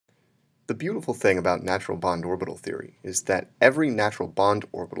The beautiful thing about natural bond orbital theory is that every natural bond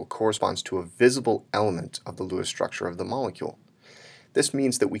orbital corresponds to a visible element of the Lewis structure of the molecule. This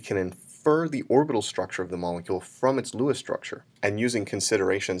means that we can infer the orbital structure of the molecule from its Lewis structure, and using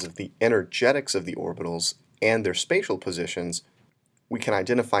considerations of the energetics of the orbitals and their spatial positions, we can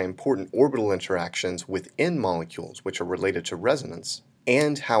identify important orbital interactions within molecules which are related to resonance,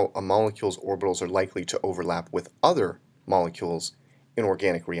 and how a molecule's orbitals are likely to overlap with other molecules in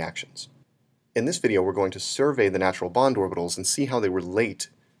organic reactions. In this video, we're going to survey the natural bond orbitals and see how they relate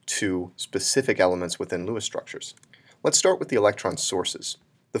to specific elements within Lewis structures. Let's start with the electron sources.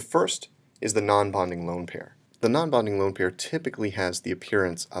 The first is the non-bonding lone pair. The non-bonding lone pair typically has the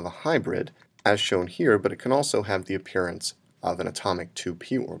appearance of a hybrid, as shown here, but it can also have the appearance of an atomic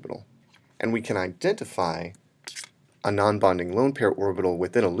 2p orbital. And we can identify a non-bonding lone pair orbital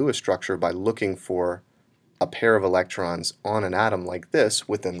within a Lewis structure by looking for a pair of electrons on an atom like this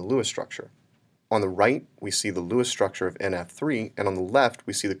within the Lewis structure. On the right, we see the Lewis structure of NF3, and on the left,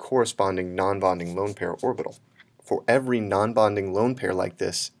 we see the corresponding non-bonding lone pair orbital. For every non-bonding lone pair like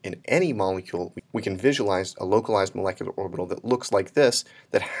this in any molecule, we can visualize a localized molecular orbital that looks like this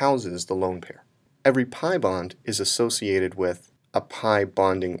that houses the lone pair. Every pi bond is associated with a pi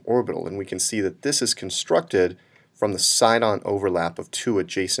bonding orbital, and we can see that this is constructed from the side-on overlap of two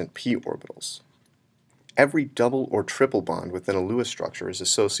adjacent p orbitals. Every double or triple bond within a Lewis structure is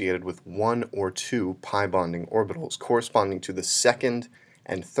associated with one or two pi bonding orbitals corresponding to the second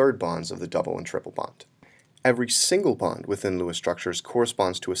and third bonds of the double and triple bond. Every single bond within Lewis structures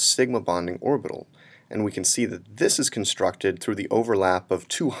corresponds to a sigma bonding orbital, and we can see that this is constructed through the overlap of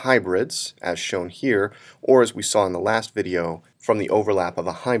two hybrids, as shown here, or as we saw in the last video, from the overlap of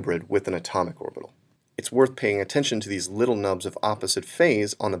a hybrid with an atomic orbital. It's worth paying attention to these little nubs of opposite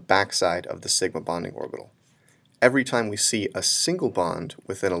phase on the backside of the sigma bonding orbital. Every time we see a single bond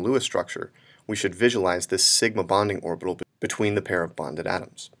within a Lewis structure, we should visualize this sigma bonding orbital between the pair of bonded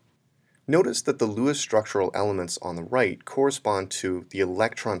atoms. Notice that the Lewis structural elements on the right correspond to the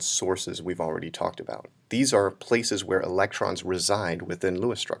electron sources we've already talked about. These are places where electrons reside within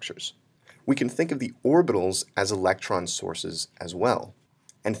Lewis structures. We can think of the orbitals as electron sources as well.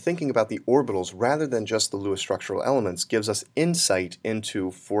 And thinking about the orbitals rather than just the Lewis structural elements gives us insight into,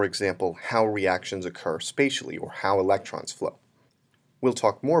 for example, how reactions occur spatially or how electrons flow. We'll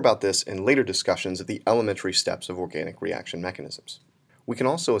talk more about this in later discussions of the elementary steps of organic reaction mechanisms. We can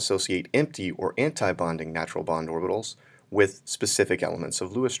also associate empty or anti-bonding natural bond orbitals with specific elements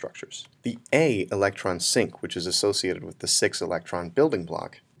of Lewis structures. The A electron sink, which is associated with the 6-electron building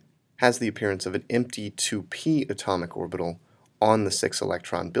block, has the appearance of an empty 2p atomic orbital on the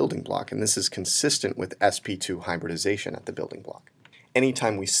 6-electron building block, and this is consistent with sp2 hybridization at the building block.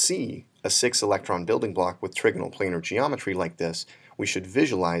 Anytime we see a 6-electron building block with trigonal planar geometry like this, we should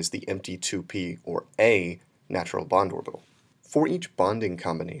visualize the empty 2p or A natural bond orbital. For each bonding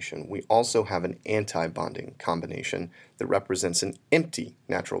combination, we also have an anti-bonding combination that represents an empty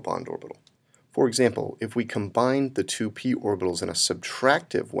natural bond orbital. For example, if we combine the 2p orbitals in a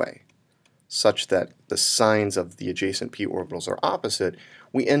subtractive way, such that the signs of the adjacent p orbitals are opposite,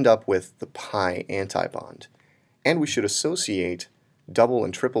 we end up with the pi antibond. And we should associate double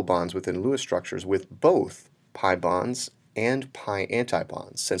and triple bonds within Lewis structures with both pi bonds and pi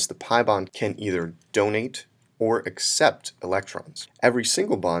antibonds, since the pi bond can either donate or accept electrons. Every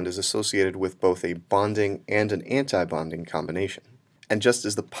single bond is associated with both a bonding and an antibonding combination. And just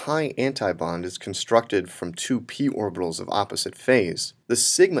as the pi antibond is constructed from two p orbitals of opposite phase, the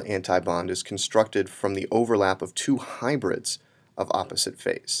sigma antibond is constructed from the overlap of two hybrids of opposite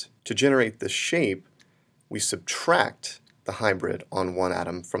phase. To generate this shape, we subtract the hybrid on one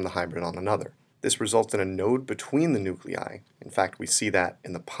atom from the hybrid on another. This results in a node between the nuclei. In fact, we see that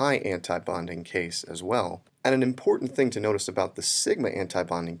in the pi antibonding case as well. And an important thing to notice about the sigma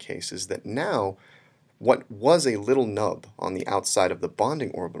antibonding case is that now what was a little nub on the outside of the bonding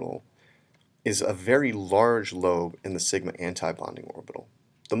orbital is a very large lobe in the sigma antibonding orbital.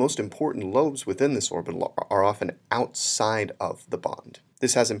 The most important lobes within this orbital are often outside of the bond.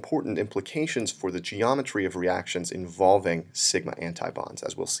 This has important implications for the geometry of reactions involving sigma antibonds,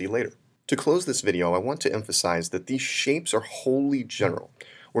 as we'll see later. To close this video, I want to emphasize that these shapes are wholly general.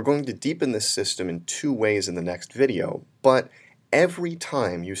 We're going to deepen this system in two ways in the next video, but every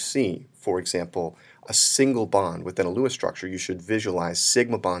time you see, for example, a single bond within a Lewis structure, you should visualize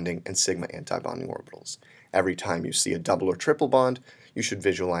sigma bonding and sigma antibonding orbitals. Every time you see a double or triple bond, you should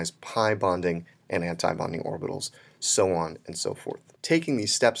visualize pi bonding and antibonding orbitals, so on and so forth. Taking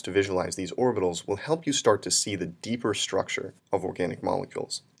these steps to visualize these orbitals will help you start to see the deeper structure of organic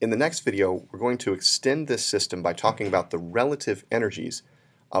molecules. In the next video, we're going to extend this system by talking about the relative energies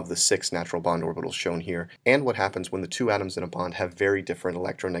of the 6 natural bond orbitals shown here, and what happens when the two atoms in a bond have very different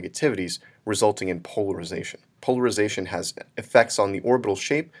electronegativities, resulting in polarization. Polarization has effects on the orbital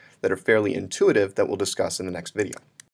shape that are fairly intuitive that we'll discuss in the next video.